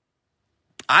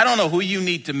 I don't know who you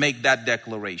need to make that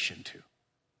declaration to.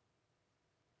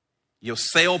 Your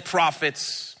sale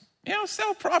prophets.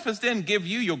 Sale prophets didn't give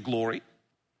you your glory.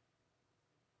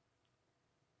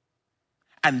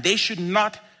 And they should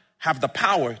not have the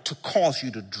power to cause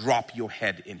you to drop your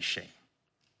head in shame.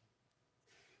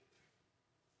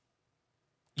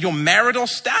 Your marital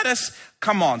status?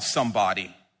 Come on,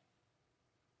 somebody.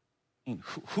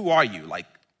 Who are you? Like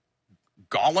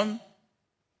Gollum?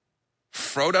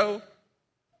 Frodo?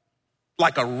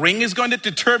 Like a ring is going to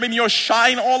determine your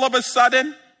shine all of a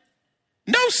sudden?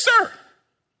 No, sir.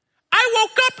 I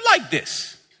woke up like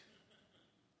this.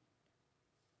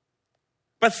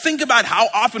 But think about how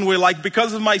often we're like,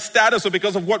 because of my status or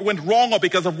because of what went wrong or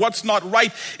because of what's not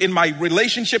right in my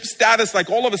relationship status, like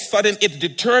all of a sudden it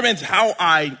determines how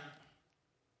I...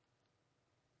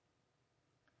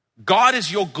 God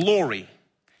is your glory.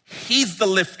 He's the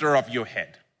lifter of your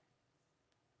head.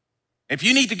 If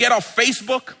you need to get off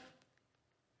Facebook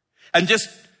and just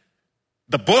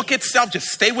the book itself, just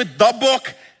stay with the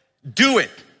book, do it.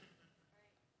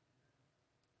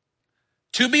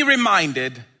 To be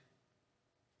reminded,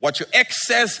 what your ex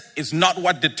says is not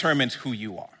what determines who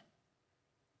you are.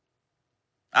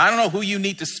 I don't know who you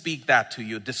need to speak that to.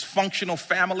 Your dysfunctional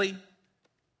family.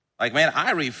 Like, man,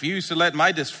 I refuse to let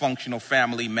my dysfunctional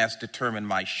family mess determine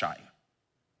my shine.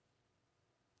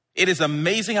 It is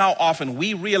amazing how often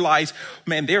we realize,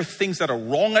 man, there are things that are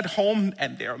wrong at home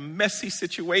and there are messy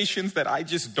situations that I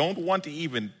just don't want to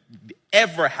even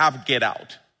ever have get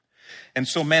out. And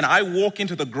so, man, I walk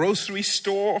into the grocery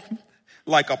store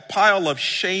like a pile of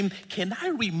shame. Can I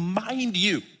remind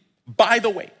you, by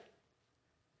the way,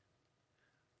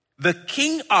 the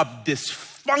king of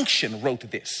dysfunction wrote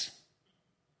this.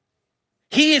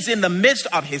 He is in the midst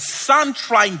of his son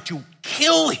trying to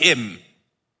kill him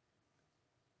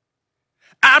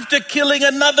after killing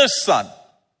another son,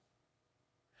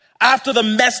 after the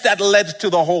mess that led to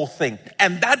the whole thing.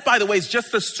 And that, by the way, is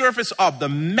just the surface of the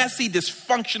messy,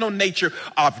 dysfunctional nature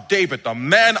of David, the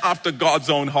man after God's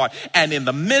own heart. And in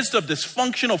the midst of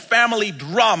dysfunctional family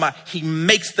drama, he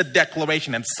makes the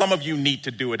declaration, and some of you need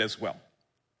to do it as well.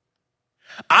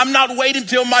 I'm not waiting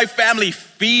till my family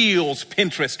feels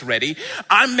Pinterest ready.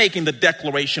 I'm making the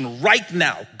declaration right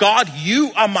now. God,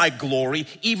 you are my glory,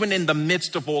 even in the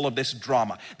midst of all of this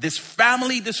drama. This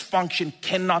family dysfunction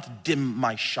cannot dim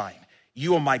my shine.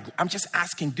 You are my, I'm just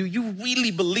asking, do you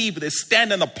really believe this?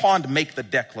 Stand in the pond, make the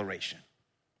declaration.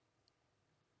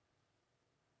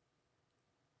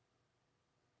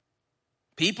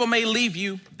 People may leave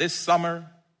you this summer.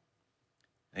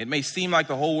 It may seem like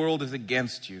the whole world is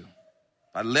against you.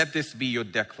 But let this be your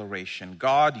declaration.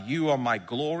 God, you are my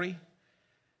glory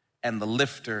and the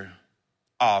lifter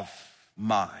of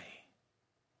my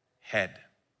head.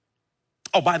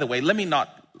 Oh, by the way, let me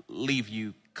not leave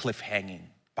you cliffhanging,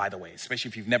 by the way, especially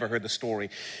if you've never heard the story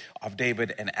of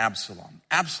David and Absalom.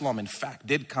 Absalom, in fact,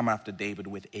 did come after David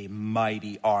with a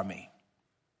mighty army.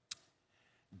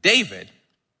 David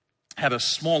had a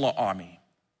smaller army.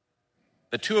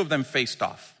 The two of them faced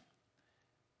off.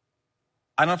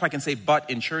 I don't know if I can say but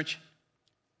in church,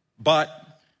 but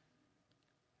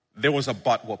there was a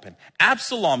butt whooping.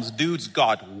 Absalom's dudes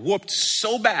got whooped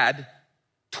so bad,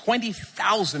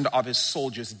 20,000 of his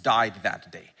soldiers died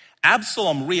that day.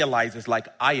 Absalom realizes, like,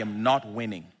 I am not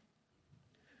winning.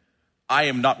 I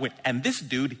am not winning. And this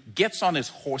dude gets on his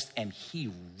horse and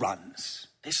he runs.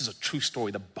 This is a true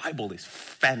story. The Bible is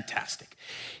fantastic.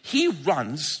 He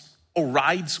runs or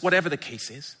rides, whatever the case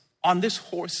is, on this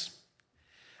horse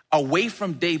away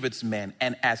from David's men.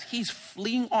 And as he's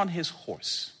fleeing on his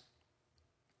horse,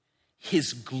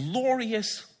 his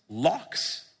glorious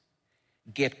locks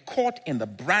get caught in the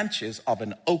branches of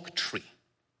an oak tree.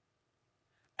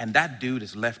 And that dude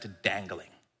is left dangling.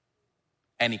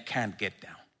 And he can't get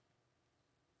down.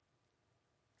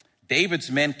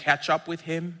 David's men catch up with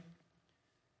him.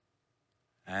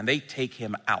 And they take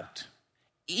him out.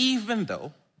 Even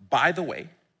though, by the way,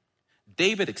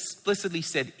 David explicitly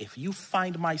said, if you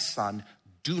find my son,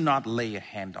 do not lay a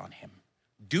hand on him.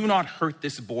 Do not hurt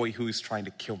this boy who is trying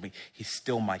to kill me. He's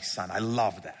still my son. I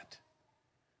love that.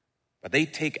 But they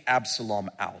take Absalom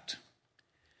out.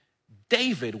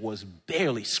 David was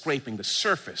barely scraping the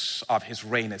surface of his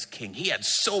reign as king. He had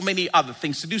so many other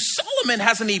things to do. Solomon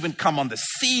hasn't even come on the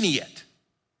scene yet.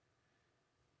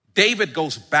 David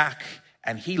goes back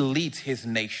and he leads his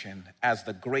nation as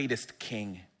the greatest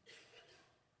king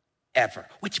ever.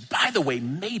 Which, by the way,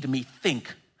 made me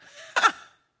think,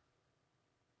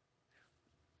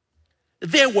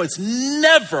 there was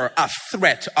never a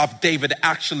threat of David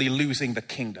actually losing the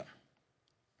kingdom.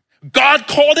 God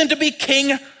called him to be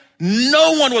king.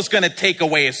 No one was going to take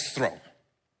away his throne.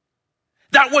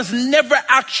 That was never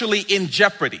actually in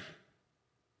jeopardy.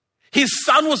 His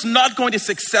son was not going to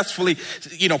successfully,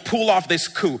 pull off this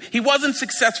coup. He wasn't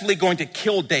successfully going to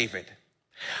kill David.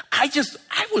 I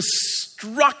was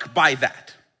struck by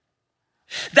that.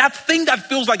 That thing that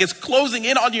feels like it's closing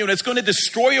in on you and it's going to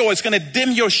destroy you or it's going to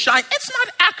dim your shine. It's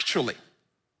not actually.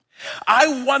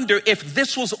 I wonder if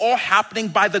this was all happening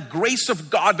by the grace of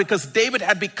God because David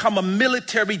had become a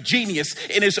military genius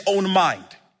in his own mind.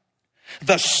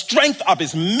 The strength of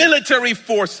his military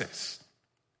forces.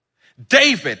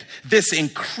 David, this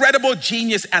incredible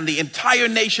genius, and the entire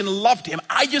nation loved him.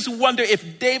 I just wonder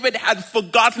if David had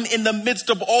forgotten in the midst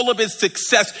of all of his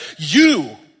success, you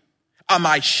are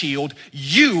my shield,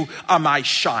 you are my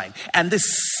shine. And this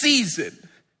season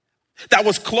that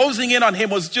was closing in on him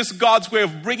was just God's way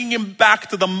of bringing him back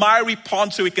to the miry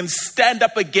pond so he can stand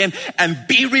up again and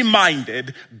be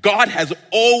reminded, God has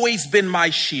always been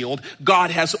my shield.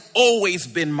 God has always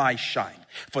been my shine.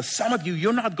 For some of you,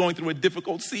 you're not going through a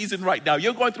difficult season right now.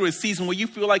 You're going through a season where you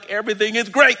feel like everything is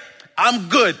great. I'm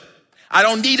good. I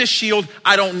don't need a shield.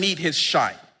 I don't need his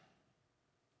shine.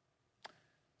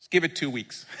 Let's give it 2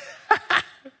 weeks.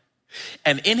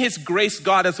 And in his grace,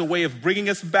 God has a way of bringing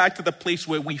us back to the place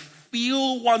where we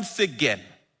feel once again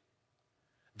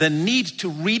the need to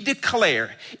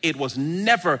redeclare it was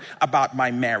never about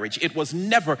my marriage. It was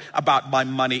never about my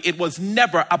money. It was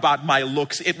never about my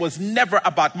looks. It was never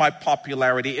about my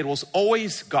popularity. It was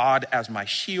always God as my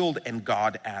shield and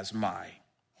God as my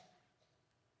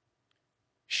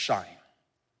shine.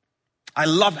 I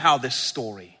love how this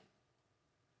story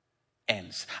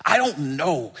ends. I don't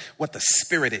know what the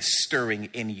Spirit is stirring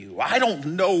in you. I don't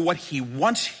know what he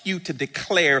wants you to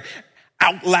declare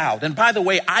out loud. And by the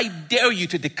way, I dare you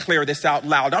to declare this out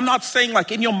loud. I'm not saying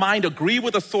like in your mind, agree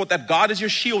with the thought that God is your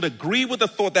shield. Agree with the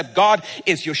thought that God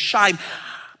is your shine.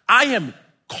 I am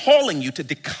calling you to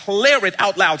declare it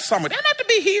out loud somewhere. It doesn't have to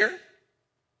be here.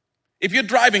 If you're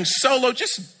driving solo,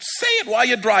 just say it while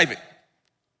you're driving.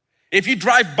 If you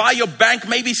drive by your bank,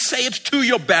 maybe say it to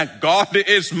your bank. God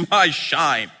is my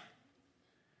shine.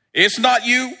 It's not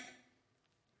you.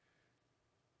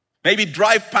 Maybe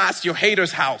drive past your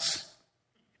hater's house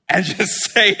and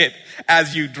just say it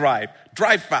as you drive.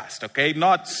 Drive fast, okay?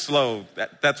 Not slow.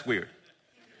 That's weird.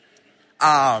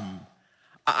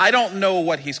 I don't know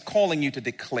what he's calling you to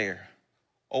declare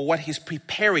or what he's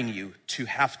preparing you to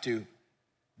have to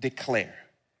declare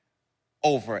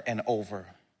over and over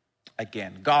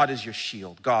again. God is your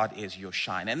shield. God is your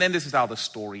shine. And then this is how the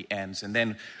story ends. And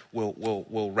then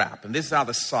we'll wrap. And this is how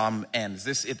the psalm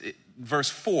ends. Verse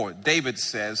 4, David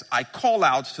says, I call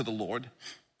out to the Lord,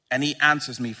 and he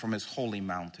answers me from his holy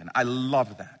mountain. I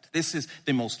love that. This is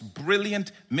the most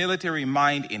brilliant military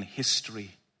mind in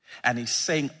history. And he's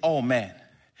saying, oh man,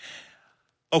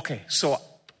 okay, so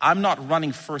I'm not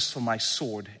running first for my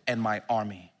sword and my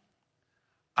army.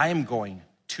 I am going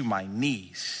to my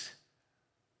knees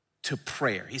to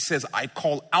prayer. He says, I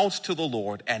call out to the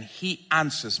Lord and he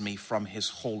answers me from his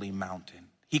holy mountain.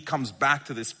 He comes back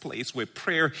to this place where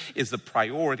prayer is the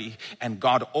priority and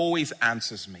God always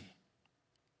answers me.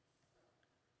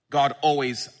 God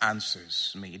always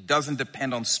answers me. It doesn't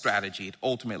depend on strategy. It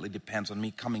ultimately depends on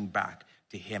me coming back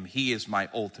to him. He is my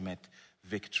ultimate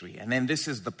victory. And then this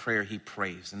is the prayer he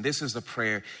prays. And this is the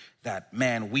prayer that,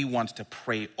 man, we want to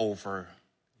pray over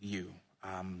you.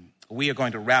 We are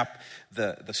going to wrap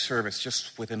the service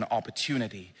just with an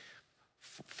opportunity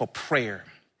for prayer.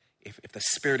 If the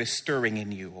Spirit is stirring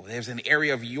in you, or there's an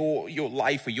area of your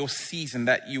life or your season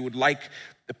that you would like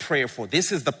the prayer for,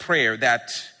 this is the prayer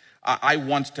that I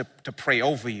want to pray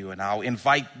over you. And I'll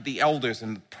invite the elders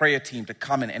and the prayer team to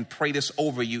come in and pray this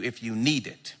over you if you need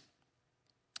it.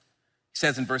 He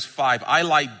says in verse 5, I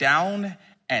lie down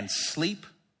and sleep,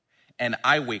 and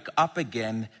I wake up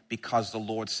again because the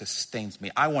Lord sustains me.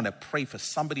 I want to pray for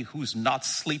somebody who's not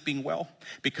sleeping well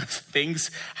because things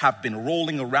have been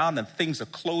rolling around and things are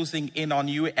closing in on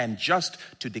you. And just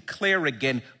to declare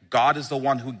again, God is the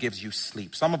one who gives you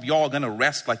sleep. Some of y'all are going to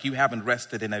rest like you haven't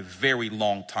rested in a very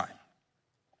long time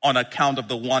on account of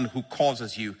the one who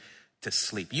causes you to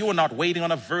sleep. You are not waiting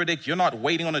on a verdict. You're not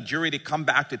waiting on a jury to come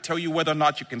back to tell you whether or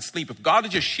not you can sleep. If God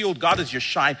is your shield, God is your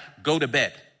shine, go to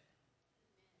bed.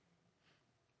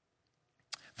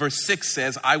 Verse 6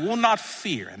 says, I will not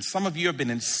fear. And some of you have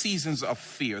been in seasons of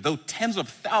fear. Though tens of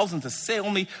thousands assail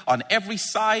me on every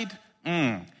side,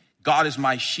 God is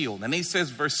my shield. And he says,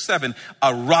 verse 7,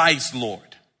 arise,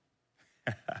 Lord.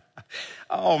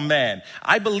 Oh man,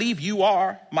 I believe you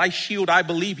are my shield. I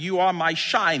believe you are my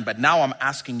shine. But now I'm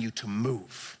asking you to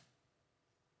move.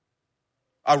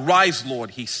 Arise,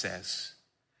 Lord, he says.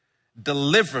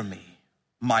 Deliver me,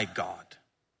 my God.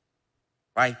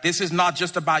 Right? This is not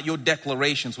just about your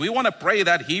declarations. We want to pray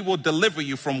that he will deliver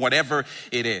you from whatever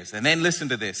it is. And then listen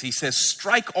to this. He says,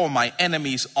 strike all my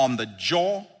enemies on the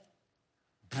jaw,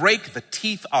 break the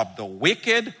teeth of the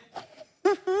wicked.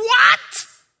 What?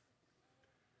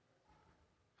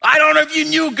 I don't know if you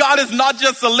knew God is not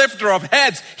just the lifter of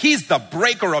heads. He's the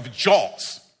breaker of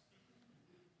jaws.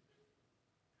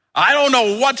 I don't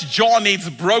know what jaw needs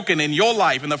broken in your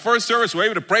life. In the first service, we were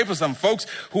able to pray for some folks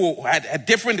who had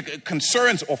different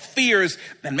concerns or fears.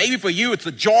 And maybe for you, it's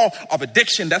the jaw of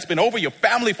addiction that's been over your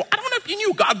family for, I don't know if you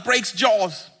knew, God breaks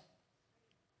jaws.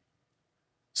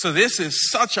 So this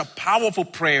is such a powerful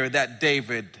prayer that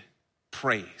David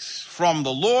prays. From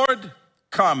the Lord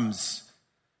comes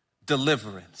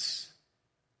deliverance.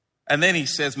 And then he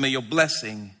says, may your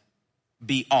blessing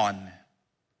be on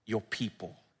your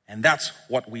people. And that's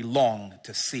what we long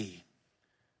to see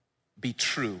be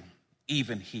true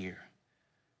even here.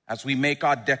 As we make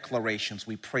our declarations,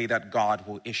 we pray that God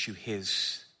will issue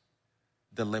his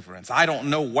deliverance. I don't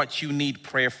know what you need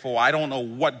prayer for. I don't know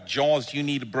what jaws you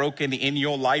need broken in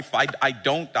your life. I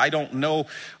don't know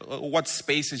what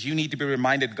spaces you need to be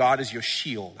reminded God is your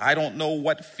shield. I don't know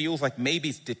what feels like maybe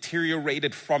it's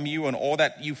deteriorated from you and all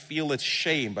that you feel is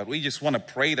shame. But we just want to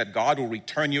pray that God will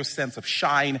return your sense of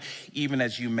shine even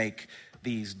as you make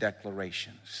these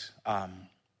declarations.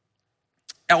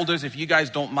 Elders, if you guys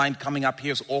don't mind coming up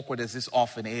here, as awkward as this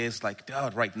often is, like,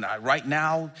 dude, right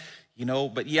now, you know,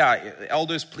 but yeah,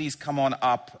 elders, please come on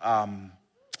up,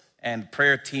 and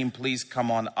prayer team, please come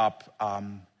on up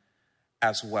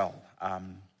as well.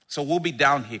 So we'll be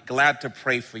down here, glad to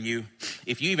pray for you.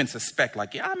 If you even suspect,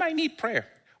 like, yeah, I might need prayer,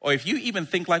 or if you even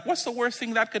think, like, what's the worst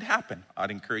thing that could happen?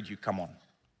 I'd encourage you, come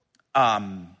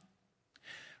on.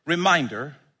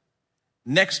 Reminder,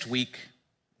 next week,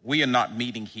 we are not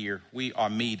meeting here. We are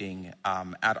meeting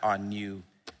at our new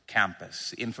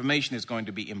campus. Information is going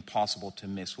to be impossible to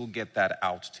miss. We'll get that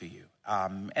out to you.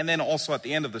 And then also at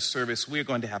the end of the service, we're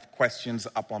going to have questions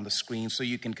up on the screen so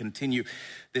you can continue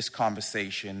this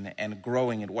conversation and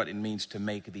growing in what it means to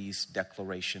make these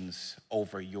declarations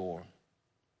over your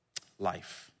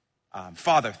life.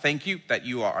 Father, thank you that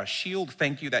you are our shield.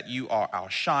 Thank you that you are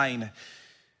our shine.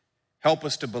 Help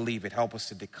us to believe it. Help us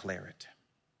to declare it.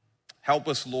 Help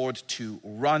us, Lord, to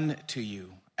run to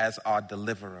you as our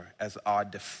deliverer, as our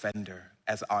defender,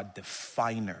 as our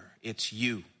definer. It's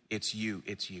you, it's you,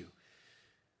 it's you.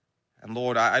 And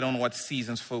Lord, I don't know what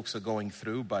seasons folks are going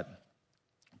through, but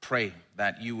pray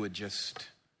that you would just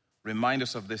remind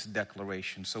us of this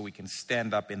declaration so we can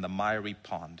stand up in the miry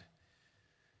pond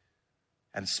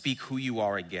and speak who you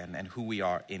are again and who we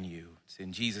are in you. It's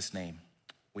in Jesus' name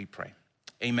we pray.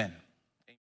 Amen.